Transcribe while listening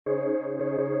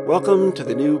Welcome to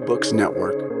the New Books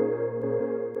Network.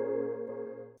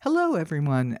 Hello,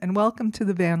 everyone, and welcome to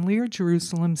the Van Leer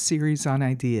Jerusalem series on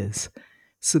ideas.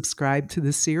 Subscribe to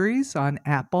the series on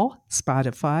Apple,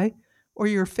 Spotify, or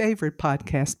your favorite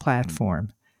podcast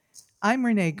platform. I'm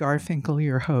Renee Garfinkel,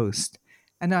 your host,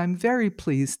 and I'm very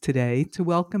pleased today to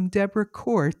welcome Deborah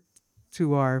Court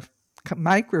to our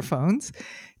microphones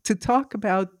to talk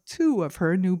about two of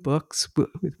her new books,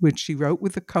 which she wrote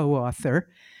with a co-author.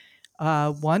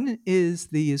 One is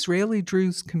The Israeli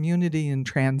Druze Community in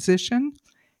Transition,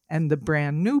 and the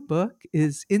brand new book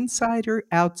is Insider,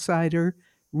 Outsider,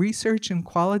 Research and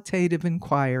Qualitative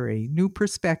Inquiry, New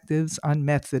Perspectives on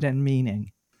Method and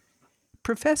Meaning.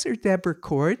 Professor Deborah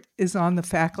Court is on the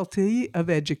Faculty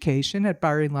of Education at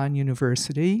Bar Ilan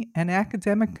University and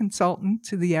academic consultant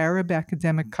to the Arab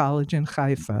Academic College in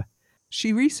Haifa.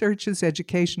 She researches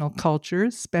educational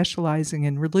cultures, specializing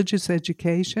in religious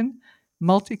education,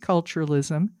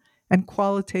 multiculturalism, and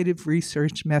qualitative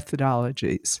research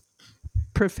methodologies.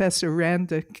 Professor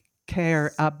Randa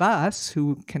Khair Abbas,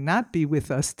 who cannot be with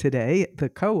us today, the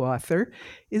co-author,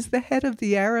 is the head of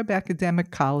the Arab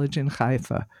Academic College in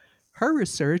Haifa. Her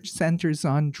research centers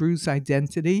on Druze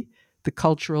identity, the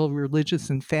cultural, religious,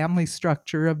 and family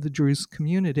structure of the Druze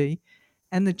community,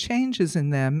 and the changes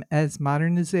in them as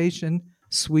modernization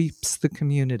sweeps the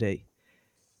community.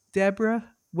 Deborah,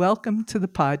 welcome to the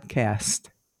podcast.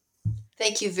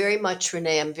 Thank you very much,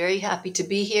 Renee. I'm very happy to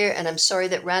be here, and I'm sorry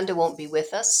that Randa won't be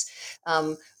with us.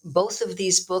 Both of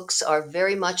these books are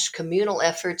very much communal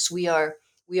efforts. We are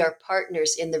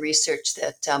partners in the research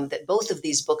that both of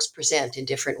these books present in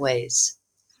different ways.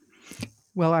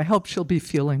 Well, I hope she'll be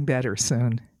feeling better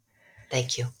soon.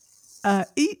 Thank you.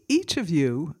 Each of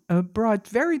you brought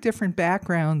very different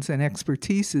backgrounds and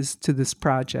expertises to this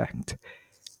project.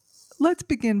 Let's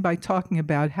begin by talking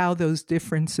about how those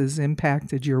differences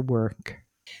impacted your work.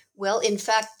 Well, in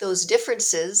fact, those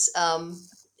differences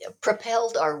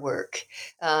propelled our work.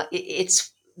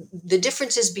 It's the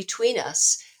differences between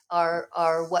us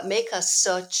are what make us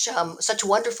such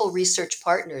wonderful research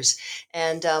partners.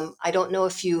 And I don't know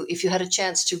if you had a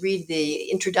chance to read the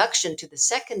introduction to the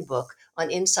second book on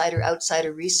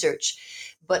insider-outsider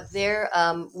research, but there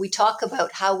we talk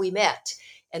about how we met.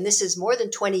 And this is more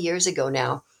than 20 years ago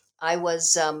now. I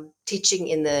was teaching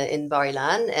in Bar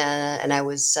Ilan, and I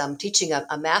was teaching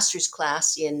a master's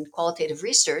class in qualitative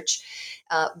research.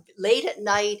 Late at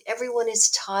night, everyone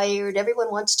is tired. Everyone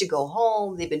wants to go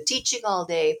home. They've been teaching all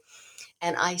day.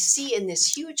 And I see in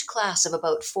this huge class of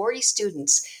about 40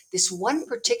 students, this one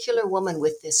particular woman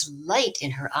with this light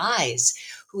in her eyes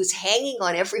who is hanging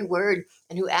on every word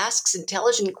and who asks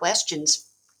intelligent questions.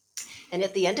 And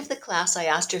at the end of the class, I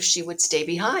asked her if she would stay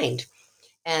behind.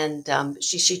 And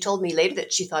she told me later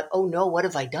that she thought, oh no, what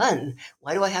have I done?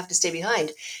 Why do I have to stay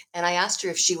behind? And I asked her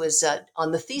if she was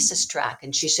on the thesis track.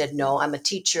 And she said, no, I'm a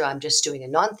teacher. I'm just doing a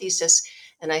non-thesis.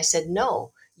 And I said,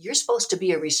 no, you're supposed to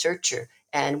be a researcher.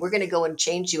 And we're going to go and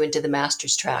change you into the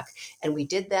master's track. And we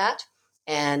did that.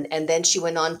 And then she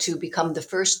went on to become the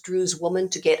first Druze woman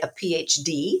to get a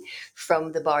PhD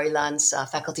from the Bar Ilan's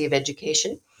Faculty of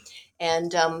Education.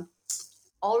 And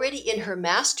already in her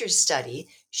master's study,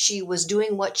 she was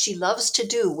doing what she loves to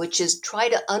do, which is try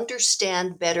to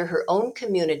understand better her own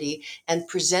community and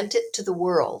present it to the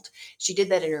world. She did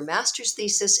that in her master's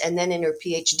thesis and then in her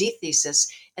PhD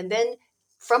thesis. And then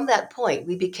from that point,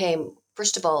 we became,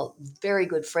 first of all, very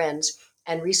good friends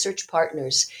and research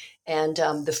partners. And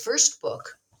the first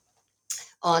book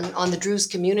on the Druze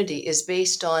community is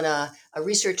based on a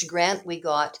research grant we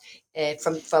got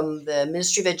from the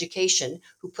Ministry of Education,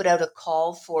 who put out a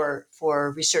call for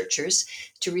researchers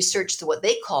to research what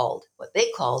they called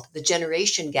the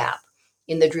generation gap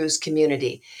in the Druze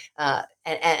community,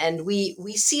 and we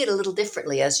see it a little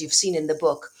differently, as you've seen in the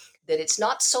book, that it's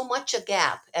not so much a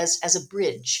gap as a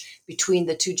bridge between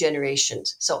the two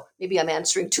generations. So maybe I'm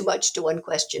answering too much to one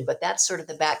question, but that's sort of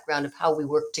the background of how we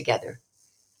work together.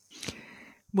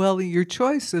 Well, your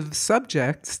choice of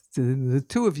subjects, the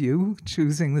two of you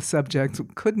choosing the subject,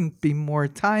 couldn't be more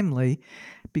timely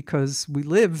because we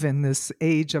live in this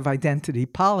age of identity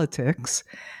politics,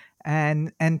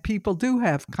 and people do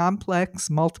have complex,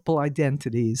 multiple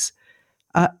identities.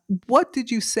 What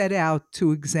did you set out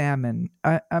to examine?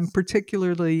 I'm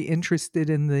particularly interested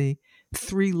in the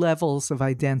 3 levels of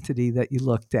identity that you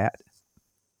looked at.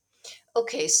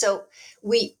 Okay, so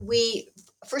we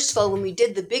first of all, when we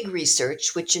did the big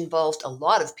research, which involved a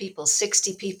lot of people,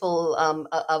 60 people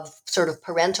of sort of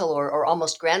parental or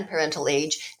almost grandparental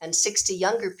age, and 60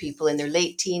 younger people in their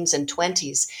late teens and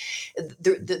 20s,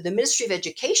 the Ministry of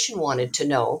Education wanted to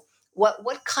know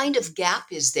what kind of gap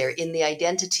is there in the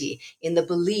identity, in the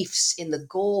beliefs, in the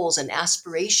goals and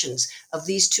aspirations of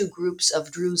these two groups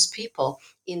of Druze people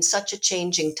in such a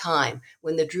changing time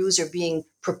when the Druze are being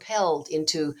propelled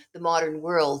into the modern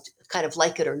world, kind of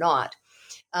like it or not.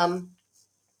 Um,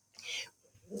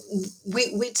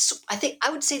 I think I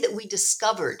would say that we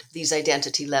discovered these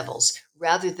identity levels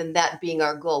rather than that being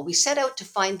our goal. We set out to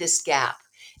find this gap,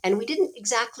 and we didn't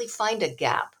exactly find a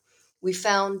gap. We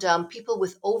found people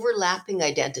with overlapping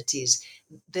identities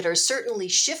that are certainly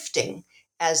shifting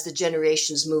as the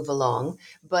generations move along.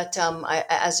 But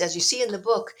as you see in the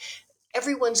book,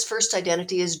 everyone's first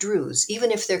identity is Druze,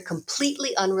 even if they're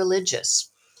completely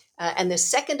unreligious. And the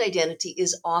second identity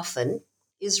is often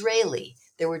Israeli.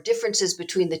 There were differences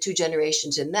between the two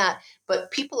generations in that, but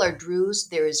people are Druze,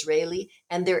 they're Israeli,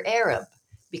 and they're Arab,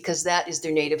 because that is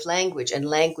their native language, and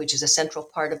language is a central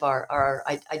part of our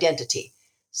identity.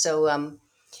 So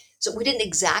we didn't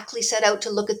exactly set out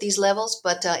to look at these levels,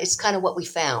 but it's kind of what we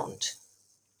found.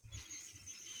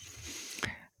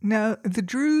 Now, the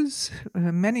Druze,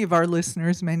 many of our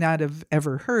listeners may not have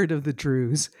ever heard of the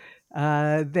Druze.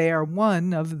 They are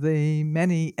one of the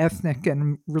many ethnic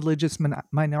and religious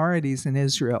minorities in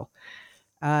Israel.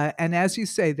 And as you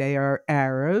say, they are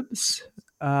Arabs,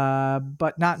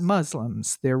 but not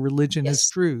Muslims. Their religion is Yes.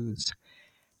 Druze.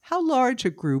 How large a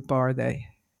group are they?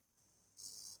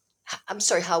 I'm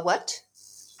sorry, how what?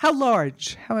 How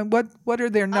large? What are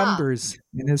their Ah, numbers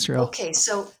in Israel? okay,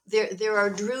 so there are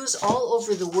Druze all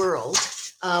over the world.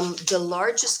 The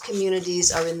largest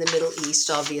communities are in the Middle East,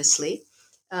 obviously.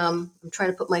 I'm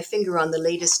trying to put my finger on the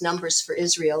latest numbers for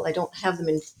Israel. I don't have them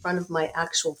in front of my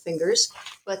actual fingers,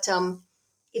 but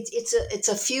it's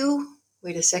a few.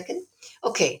 Wait a second.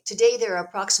 Okay, today there are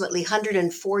approximately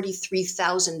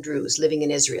 143,000 Druze living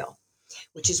in Israel,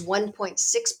 which is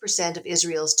 1.6% of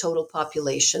Israel's total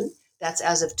population. That's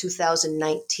as of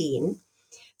 2019.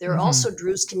 There are Hmm. also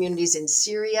Druze communities in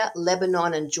Syria,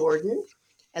 Lebanon, and Jordan,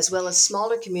 as well as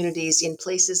smaller communities in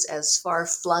places as far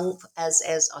flung as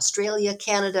Australia,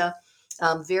 Canada,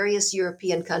 various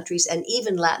European countries, and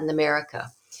even Latin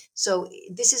America. So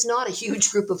this is not a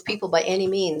huge group of people by any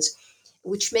means,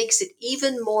 which makes it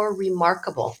even more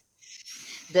remarkable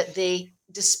that they,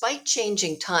 despite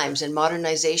changing times and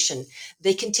modernization,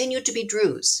 they continue to be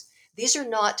Druze. These are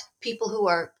not people who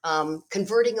are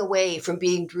converting away from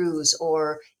being Druze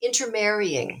or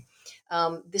intermarrying.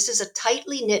 This is a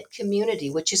tightly knit community,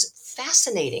 which is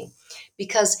fascinating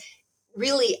because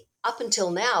really, up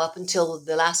until now, up until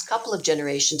the last couple of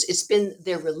generations, it's been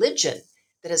their religion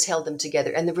that has held them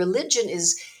together. And the religion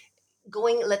is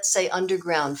going, let's say,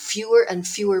 underground. Fewer and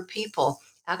fewer people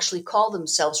actually call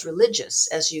themselves religious,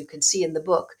 as you can see in the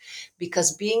book,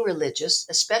 because being religious,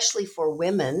 especially for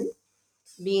women,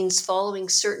 means following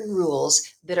certain rules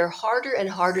that are harder and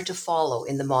harder to follow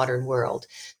in the modern world.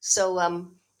 So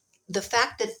the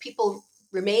fact that people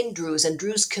remain Druze and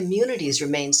Druze communities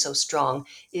remain so strong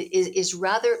is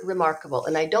rather remarkable.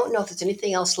 And I don't know if there's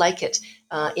anything else like it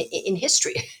in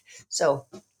history. So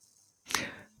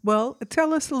Well,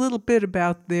 tell us a little bit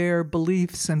about their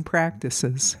beliefs and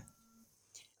practices.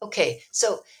 okay,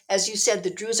 so as you said, the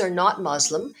Druze are not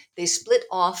Muslim. They split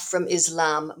off from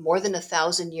Islam more than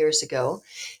 1,000 years ago,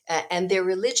 and their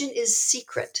religion is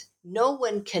secret. No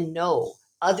one can know,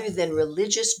 other than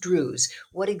religious Druze,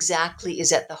 what exactly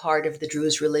is at the heart of the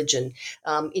Druze religion.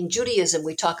 In Judaism,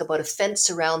 we talk about a fence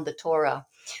around the Torah.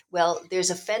 Well, there's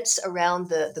a fence around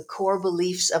the core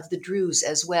beliefs of the Druze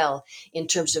as well, in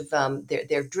terms of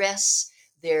their dress,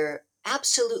 their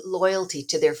absolute loyalty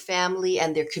to their family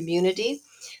and their community,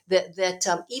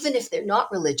 that even if they're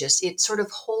not religious, it sort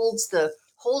of holds the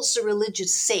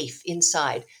religious safe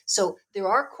inside. So there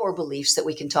are core beliefs that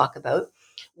we can talk about.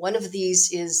 One of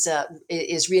these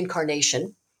is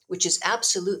reincarnation, which is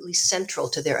absolutely central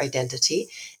to their identity,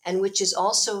 and which is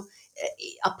also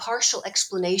a partial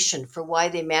explanation for why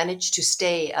they managed to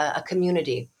stay a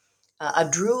community. A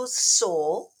Druze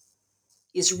soul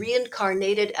is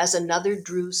reincarnated as another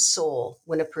Druze soul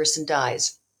when a person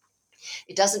dies.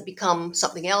 It doesn't become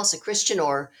something else, a Christian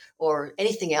or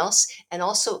anything else. And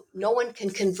also, no one can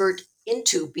convert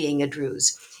into being a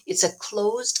Druze. It's a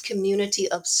closed community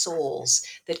of souls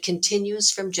that continues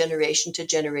from generation to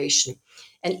generation.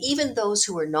 And even those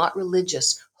who are not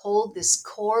religious hold this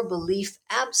core belief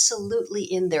absolutely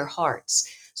in their hearts.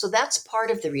 So that's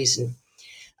part of the reason.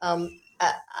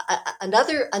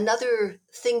 Another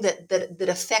thing that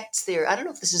affects their, I don't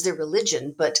know if this is their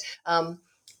religion, but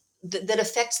that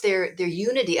affects their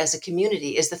unity as a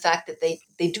community is the fact that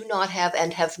they do not have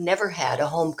and have never had a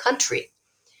home country.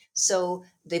 So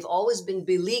they've always been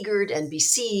beleaguered and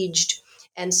besieged.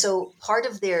 And so part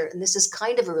of their, and this is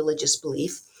kind of a religious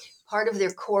belief, part of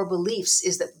their core beliefs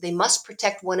is that they must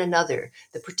protect one another,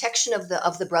 the protection of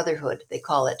the brotherhood, they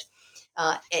call it,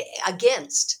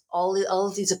 against all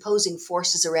of these opposing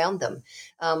forces around them.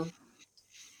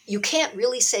 You can't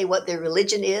really say what their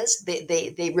religion is.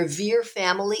 They revere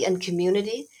family and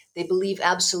community. They believe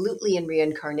absolutely in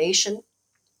reincarnation.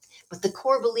 But the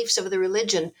core beliefs of the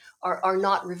religion are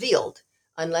not revealed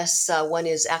unless one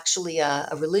is actually a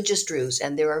religious Druze,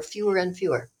 and there are fewer and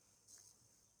fewer.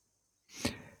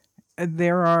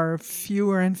 There are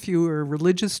fewer and fewer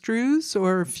religious Druze,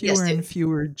 or fewer Yes, and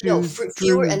fewer no,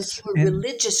 fewer and Druze fewer in,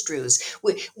 religious Druze,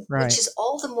 which right. is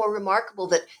all the more remarkable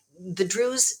that the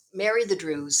Druze marry the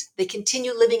Druze. They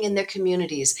continue living in their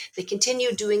communities. They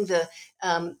continue doing the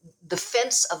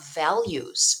fence of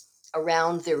values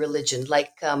around their religion,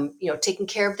 like taking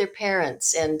care of their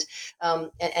parents and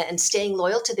staying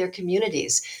loyal to their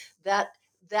communities. That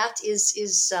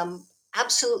is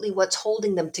absolutely what's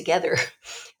holding them together.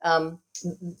 One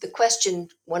of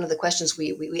the questions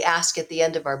we ask at the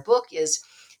end of our book is,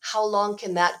 how long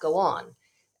can that go on?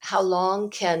 How long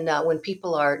can, when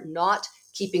people are not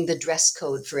keeping the dress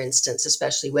code, for instance,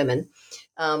 especially women,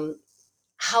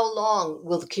 how long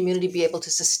will the community be able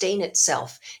to sustain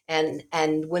itself? And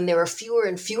when there are fewer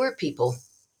and fewer people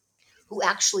who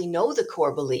actually know the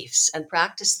core beliefs and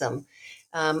practice them,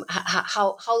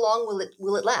 how long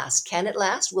will it last? Can it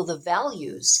last? Will the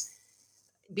values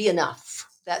be enough?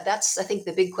 That's, I think,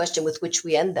 the big question with which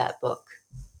we end that book.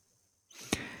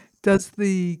 Does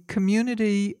the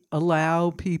community allow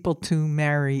people to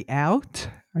marry out?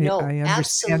 No, I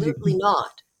understand absolutely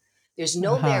not. There's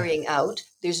no Uh-huh. marrying out.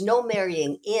 There's no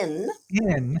marrying in.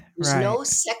 There's Right. no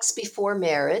sex before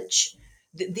marriage.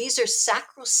 These are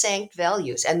sacrosanct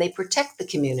values, and they protect the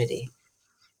community.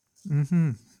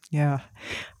 Mm-hmm. Yeah.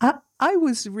 I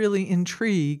was really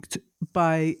intrigued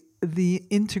by the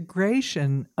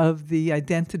integration of the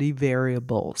identity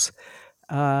variables.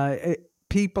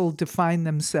 People define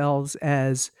themselves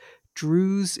as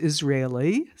Druze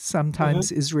Israeli, Mm-hmm.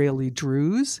 sometimes Israeli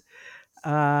Druze,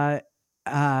 uh,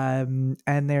 and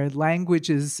their language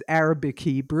is Arabic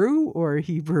Hebrew or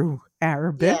Hebrew Yeah,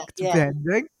 Arabic, yeah,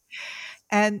 depending.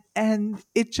 And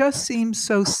it just seems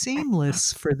so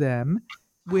seamless for them,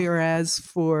 whereas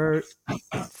for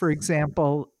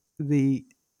example, the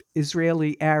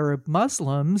Israeli Arab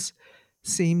Muslims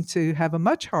seem to have a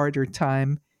much harder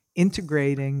time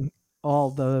integrating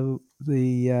all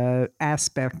the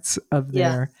aspects of yeah.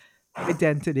 their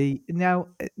identity. Now,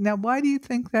 why do you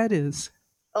think that is?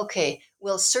 Okay.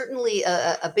 Well, certainly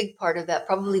a big part of that,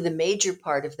 probably the major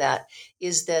part of that,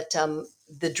 is that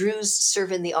the Druze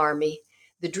serve in the army.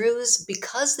 The Druze,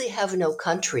 because they have no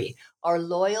country, are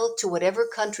loyal to whatever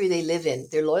country they live in.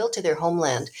 They're loyal to their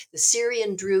homeland. The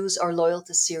Syrian Druze are loyal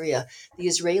to Syria. The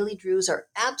Israeli Druze are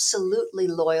absolutely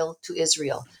loyal to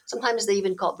Israel. Sometimes they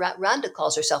even Randa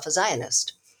calls herself a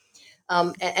Zionist.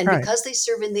 And Right. because they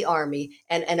serve in the army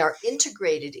and are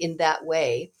integrated in that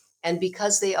way, and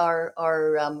because they are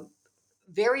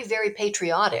very, very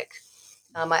patriotic,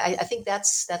 I think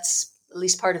that's at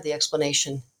least part of the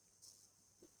explanation.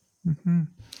 Hmm.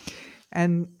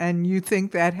 And you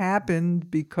think that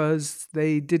happened because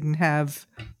they didn't have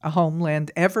a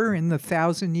homeland ever in the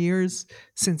 1,000 years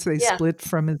since they Yeah, split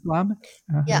from Islam?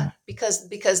 yeah, Uh-huh.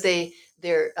 because they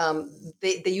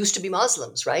used to be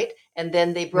Muslims, right? And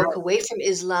then they broke Right. away from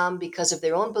Islam because of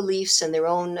their own beliefs and their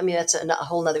own. I mean, that's a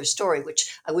whole other story,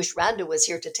 which I wish Randa was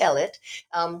here to tell it.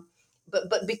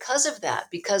 But because of that,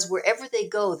 because wherever they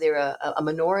go, they're a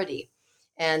minority,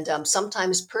 and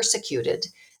sometimes persecuted.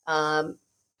 Um,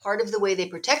 Part of the way they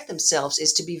protect themselves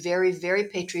is to be very, very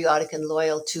patriotic and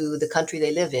loyal to the country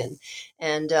they live in,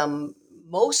 and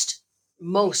most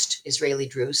Israeli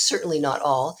Druze, certainly not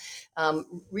all,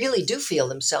 really do feel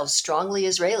themselves strongly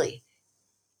Israeli.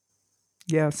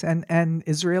 Yes, and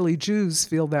Israeli Jews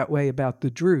feel that way about the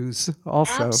Druze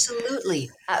also, Absolutely,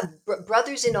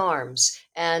 brothers in arms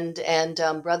and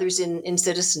brothers in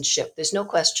citizenship. There's no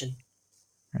question.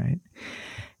 right?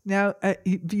 Now,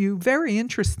 you very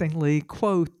interestingly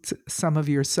quote some of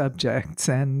your subjects,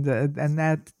 and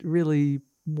that really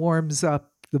warms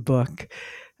up the book.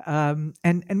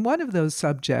 And one of those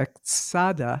subjects,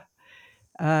 Sada,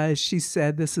 she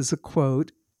said, this is a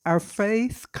quote: "Our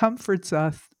faith comforts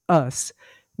us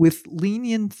with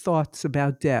lenient thoughts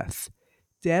about death.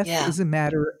 Death Yeah. is a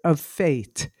matter of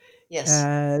fate. Yes.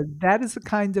 That is a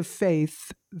kind of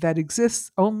faith that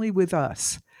exists only with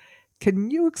us."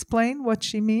 Can you explain what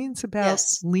she means about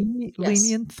Yes. Yes.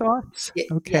 lenient thoughts?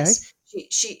 Okay. Yes.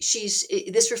 She's.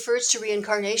 This refers to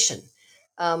reincarnation.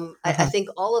 I think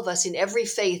all of us in every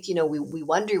faith, we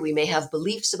wonder, we may have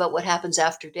beliefs about what happens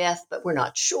after death, but we're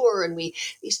not sure. And we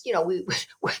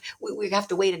have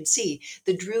to wait and see.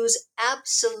 The Druze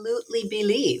absolutely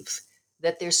believe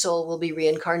that their soul will be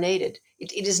reincarnated.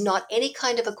 It is not any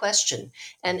kind of a question.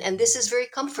 And this is very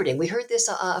comforting. We heard this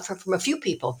from a few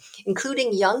people,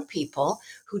 including young people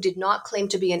who did not claim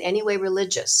to be in any way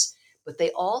religious, but they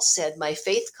all said, my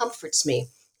faith comforts me,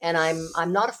 and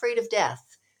I'm not afraid of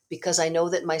death, because I know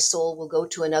that my soul will go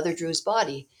to another Druze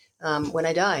body when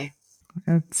I die.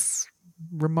 That's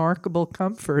remarkable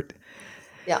comfort.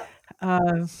 Yeah.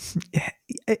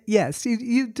 Yes,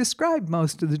 you described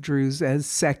most of the Druze as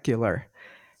secular.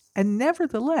 And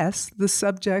nevertheless, the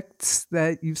subjects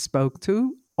that you spoke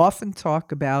to often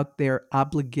talk about their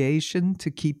obligation to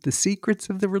keep the secrets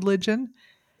of the religion,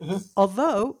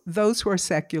 although those who are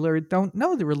secular don't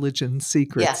know the religion's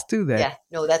secrets, do they? Yeah,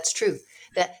 no, that's true.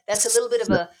 That's a little bit of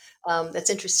a that's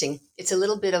interesting. It's a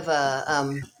little bit of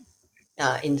a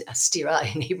in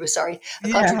stira in Hebrew, a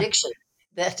contradiction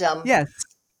that yes.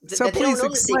 So that they don't know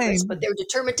the explain. secrets, but they're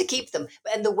determined to keep them.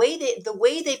 And the way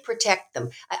they protect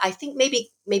them, I think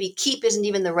maybe keep isn't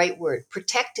even the right word.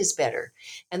 Protect is better.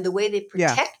 And the way they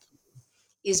protect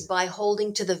is by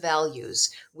holding to the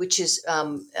values, which is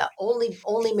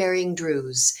only marrying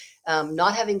Druze,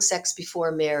 not having sex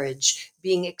before marriage,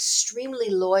 being extremely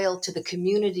loyal to the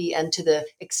community and to the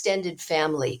extended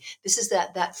family. This is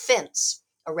that fence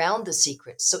around the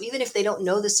secrets. So even if they don't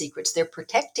know the secrets, they're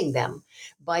protecting them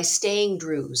by staying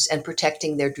Druze and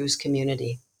protecting their Druze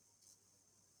community.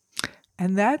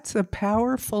 And that's a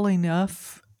powerful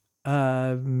enough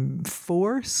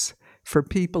force for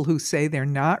people who say they're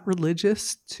not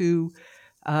religious to,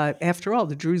 after all,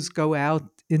 the Druze go out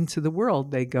into the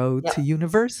world. They go to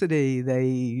university.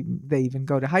 They even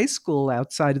go to high school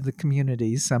outside of the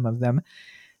community, some of them.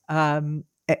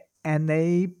 And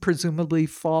they presumably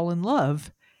fall in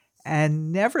love.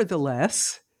 And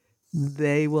nevertheless,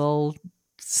 they will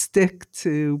stick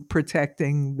to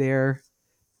protecting their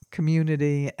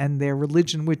community and their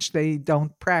religion, which they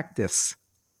don't practice.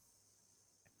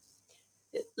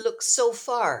 Look, so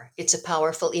far, it's a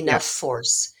powerful enough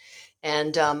force.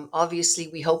 And obviously,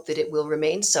 we hope that it will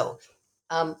remain so.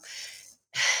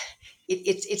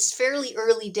 It's fairly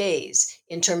early days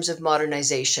in terms of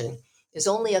modernization. There's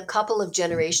only a couple of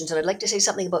generations, and I'd like to say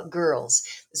something about girls.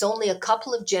 There's only a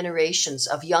couple of generations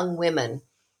of young women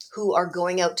who are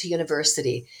going out to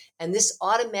university. And this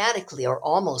automatically, or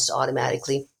almost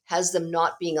automatically, has them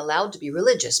not being allowed to be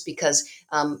religious, because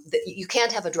you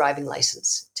can't have a driving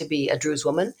license to be a Druze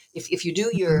woman. If you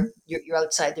do, you're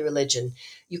outside the religion.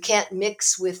 You can't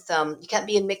mix with, you can't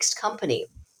be in mixed company,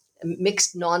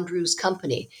 mixed non-Druze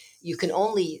company. You can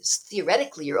only,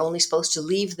 theoretically, you're only supposed to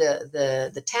leave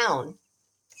the town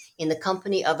in the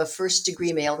company of a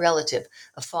first-degree male relative,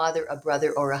 a father, a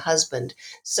brother, or a husband.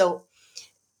 So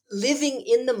living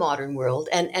in the modern world,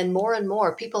 and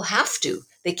more people have to.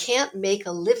 They can't make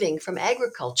a living from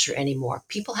agriculture anymore.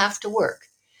 People have to work.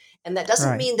 And that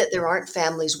doesn't mean that there aren't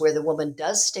families where the woman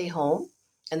does stay home,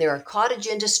 and there are cottage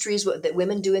industries that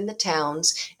women do in the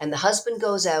towns, and the husband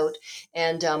goes out,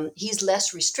 and he's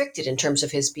less restricted in terms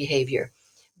of his behavior.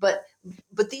 But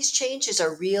these changes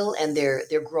are real, and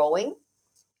they're growing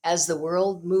as the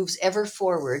world moves ever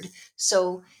forward.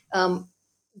 So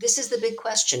this is the big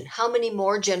question. How many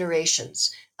more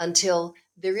generations until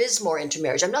there is more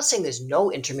intermarriage? I'm not saying there's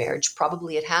no intermarriage.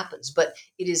 Probably it happens, but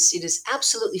it is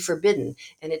absolutely forbidden.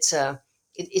 And it's a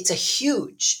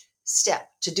huge step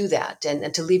to do that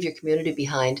and to leave your community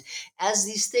behind. As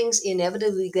these things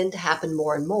inevitably begin to happen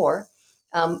more and more,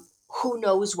 who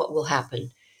knows what will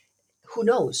happen? Who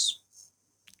knows?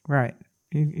 Right.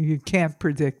 You can't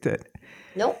predict it.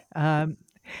 No.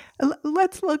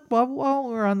 Let's look, while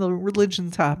we're on the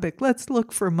religion topic, let's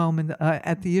look for a moment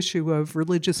at the issue of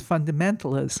religious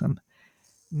fundamentalism.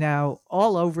 Now,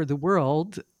 all over the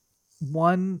world,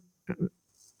 one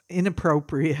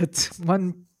inappropriate,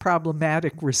 one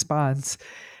problematic response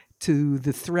to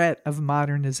the threat of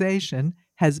modernization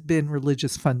has been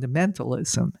religious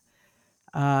fundamentalism.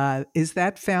 Is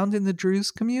that found in the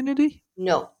Druze community?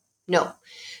 No.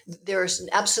 There's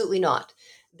absolutely not.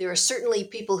 There are certainly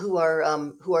people who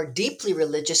are deeply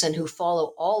religious and who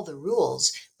follow all the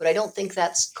rules, but I don't think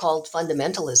that's called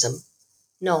fundamentalism.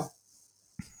 No.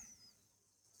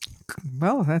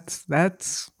 Well,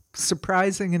 that's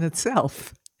surprising in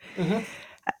itself.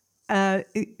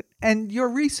 And your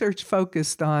research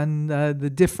focused on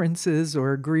the differences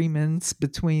or agreements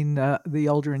between the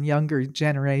older and younger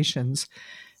generations,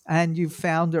 and you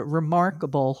found a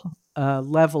remarkable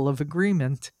level of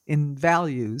agreement in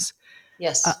values.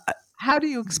 Yes. How do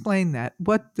you explain that?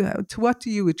 To what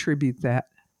do you attribute that?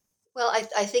 Well,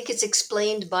 I think it's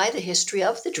explained by the history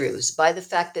of the Druze, by the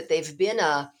fact that they've been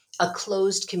a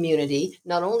closed community,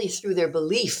 not only through their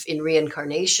belief in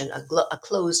reincarnation, a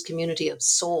closed community of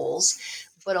souls,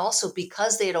 but also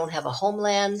because they don't have a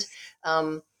homeland.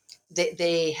 Um,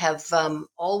 they have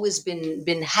always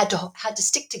been had to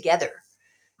stick together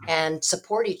and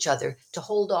support each other to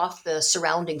hold off the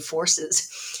surrounding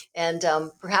forces. And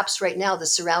perhaps right now the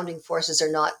surrounding forces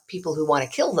are not people who want to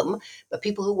kill them, but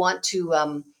people who want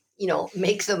to,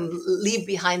 make them leave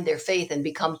behind their faith and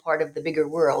become part of the bigger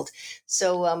world.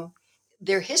 So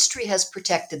their history has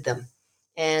protected them.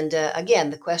 And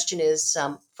again, the question is,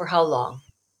 for how long?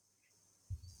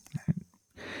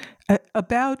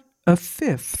 About a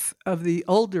fifth of the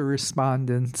older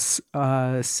respondents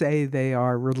say they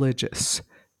are religious.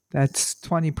 That's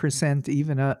 20%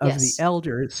 even of the Yes.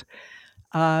 elders.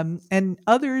 And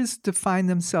others define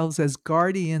themselves as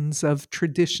guardians of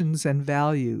traditions and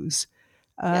values.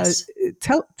 Uh, Yes.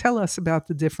 tell us about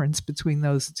the difference between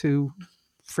those two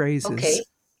phrases. Okay.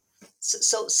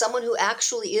 So someone who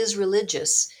actually is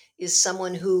religious is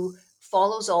someone who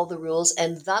follows all the rules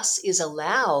and thus is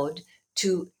allowed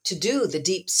to do the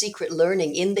deep secret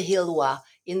learning in the hilwa,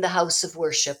 in the house of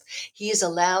worship. He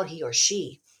or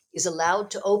she is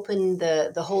allowed to open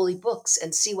the holy books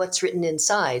and see what's written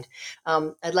inside.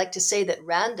 I'd like to say that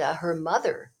Randa, her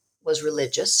mother, was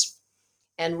religious,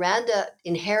 and Randa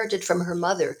inherited from her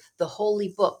mother the holy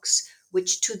books,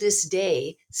 which to this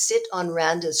day sit on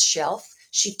Randa's shelf.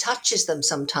 She touches them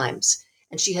sometimes,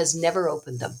 and she has never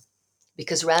opened them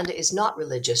because Randa is not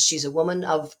religious. She's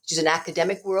an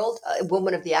academic world, a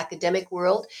woman of the academic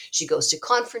world. She goes to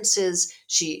conferences.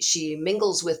 She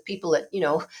mingles with people at,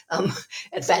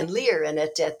 at Van Leer and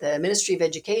at the Ministry of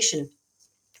Education.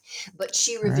 But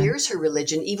she Right. reveres her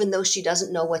religion, even though she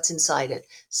doesn't know what's inside it.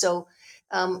 So,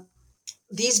 um,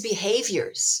 these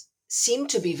behaviors seem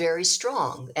to be very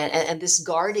strong, and this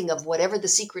guarding of whatever the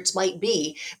secrets might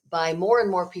be by more and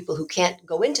more people who can't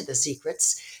go into the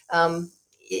secrets,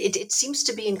 it seems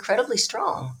to be incredibly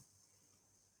strong.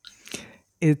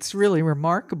 It's really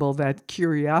remarkable that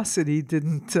curiosity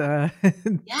didn't Yeah,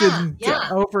 didn't yeah,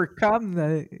 overcome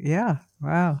the. Yeah,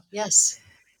 wow. yes.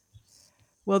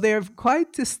 Well, they're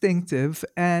quite distinctive,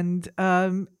 and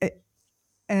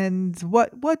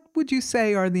what would you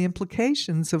say are the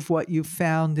implications of what you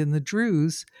found in the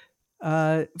Druze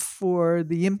for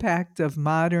the impact of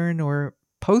modern or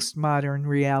postmodern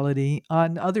reality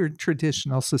on other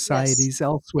traditional Yes. societies Yeah,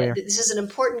 elsewhere? this is an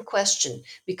important question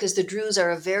because the Druze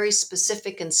are a very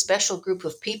specific and special group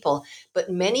of people,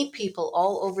 but many people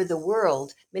all over the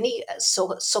world, many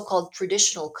so-called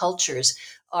traditional cultures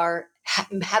are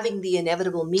having the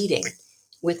inevitable meeting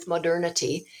with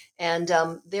modernity, and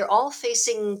they're all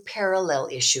facing parallel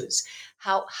issues.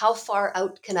 How far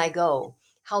out can I go?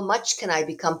 How much can I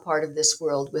become part of this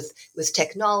world with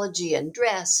technology and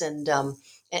dress and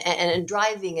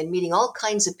driving and meeting all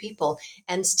kinds of people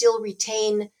and still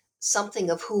retain something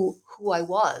of who I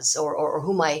was or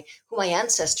who my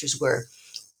ancestors were.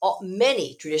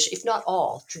 Many tradition, if not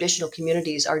all, traditional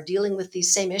communities are dealing with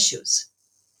these same issues.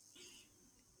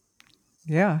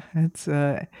 Yeah, it's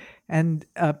and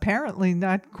apparently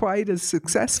not quite as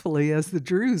successfully as the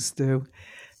Druze do.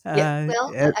 Yeah,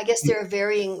 well, Uh, I guess there are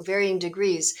varying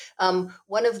degrees.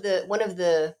 One of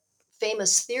the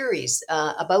famous theories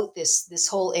about this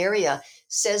whole area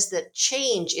says that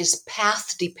change is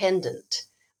path dependent.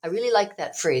 I really like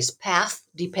that phrase, path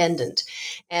dependent.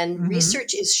 And mhm.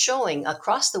 research is showing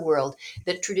across the world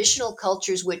that traditional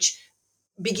cultures which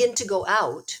begin to go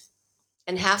out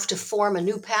and have to form a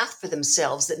new path for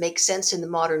themselves that makes sense in the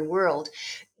modern world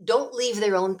don't leave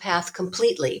their own path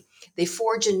completely. They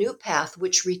forge a new path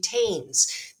which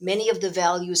retains many of the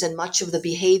values and much of the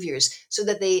behaviors so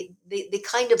that they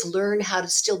kind of learn how to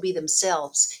still be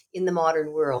themselves in the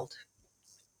modern world.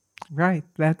 Right,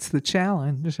 that's the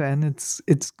challenge, and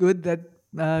it's good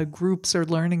that groups are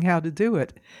learning how to do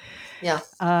it. Yeah.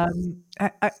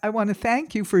 I want to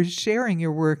thank you for sharing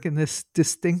your work in this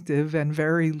distinctive and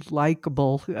very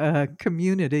likable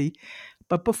community.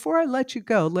 But before I let you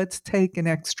go, let's take an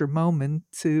extra moment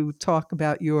to talk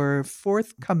about your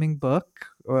forthcoming book.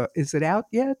 Is it out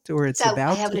yet, or It's it's out. I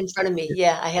about have it to? in front of me.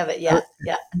 Yeah, I have it. Oh,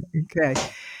 Yeah. Yeah. okay.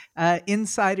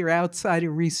 Insider Outsider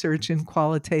Research in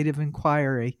Qualitative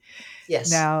Inquiry.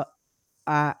 Yes. Now,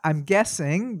 I'm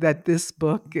guessing that this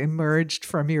book emerged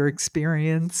from your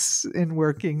experience in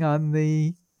working on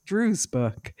the Drew's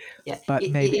book, Yeah, but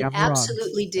maybe it I'm wrong.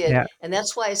 absolutely did. Yeah. And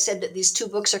that's why I said that these two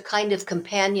books are kind of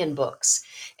companion books.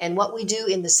 And what we do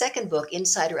in the second book,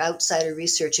 Insider Outsider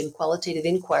Research and Qualitative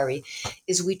Inquiry,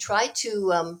 is we try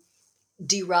to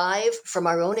derive from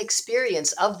our own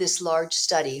experience of this large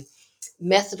study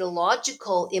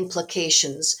methodological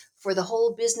implications for the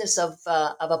whole business of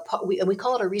and we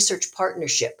call it a research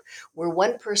partnership, where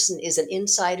one person is an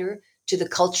insider to the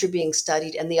culture being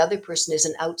studied and the other person is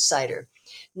an outsider.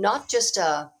 Not just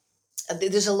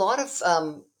there's a lot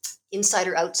of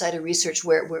insider outsider research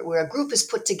where a group is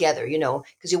put together,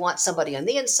 because you want somebody on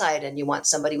the inside and you want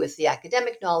somebody with the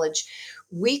academic knowledge.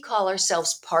 We call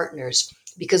ourselves partners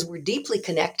because we're deeply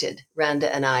connected,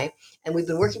 Randa and I, and we've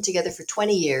been working together for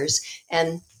 20 years.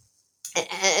 And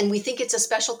we think it's a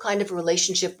special kind of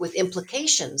relationship with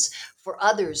implications for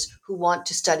others who want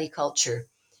to study culture.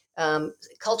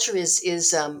 Culture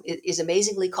is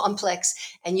amazingly complex,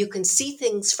 and you can see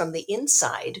things from the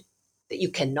inside that you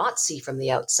cannot see from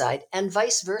the outside, and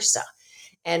vice versa.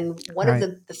 And one Right.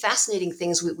 of the fascinating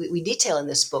things we detail in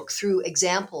this book through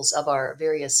examples of our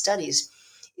various studies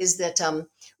is that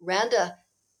Randa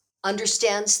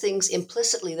understands things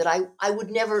implicitly that I would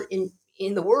never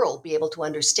in the world be able to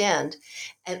understand.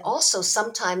 And also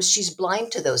sometimes she's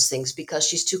blind to those things because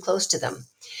she's too close to them.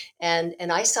 And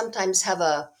I sometimes have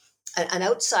an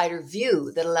outsider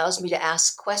view that allows me to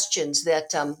ask questions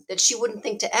that she wouldn't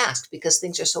think to ask because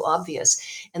things are so obvious.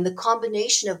 And the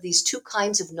combination of these two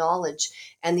kinds of knowledge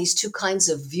and these two kinds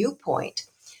of viewpoint,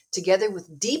 together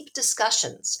with deep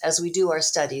discussions as we do our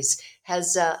studies,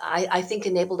 has, I think,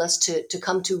 enabled us to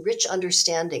come to rich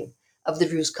understanding of the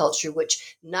Druze culture,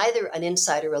 which neither an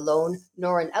insider alone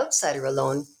nor an outsider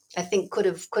alone, I think, could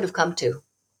have come to.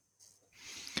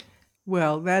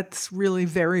 Well, that's really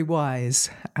very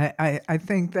wise. I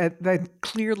think that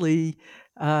clearly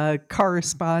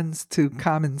corresponds to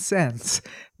common sense,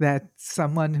 that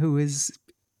someone who is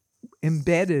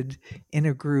embedded in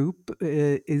a group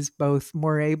is both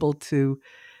more able to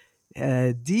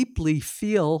deeply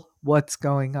feel what's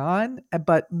going on,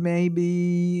 but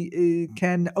maybe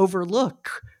can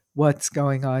overlook what's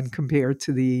going on compared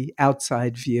to the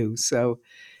outside view. So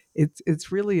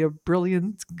it's really a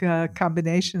brilliant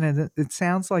combination, and it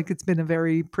sounds like it's been a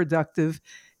very productive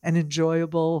and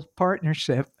enjoyable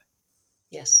partnership.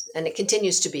 Yes, and it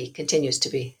continues to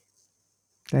be.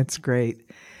 That's great.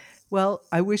 Well,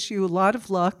 I wish you a lot of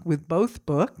luck with both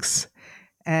books,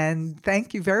 and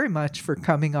thank you very much for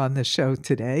coming on the show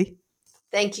today.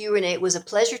 Thank you, Renee. It was a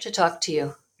pleasure to talk to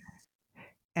you.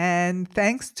 And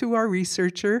thanks to our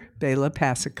researcher, Bela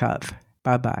Pasikov.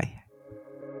 Bye-bye.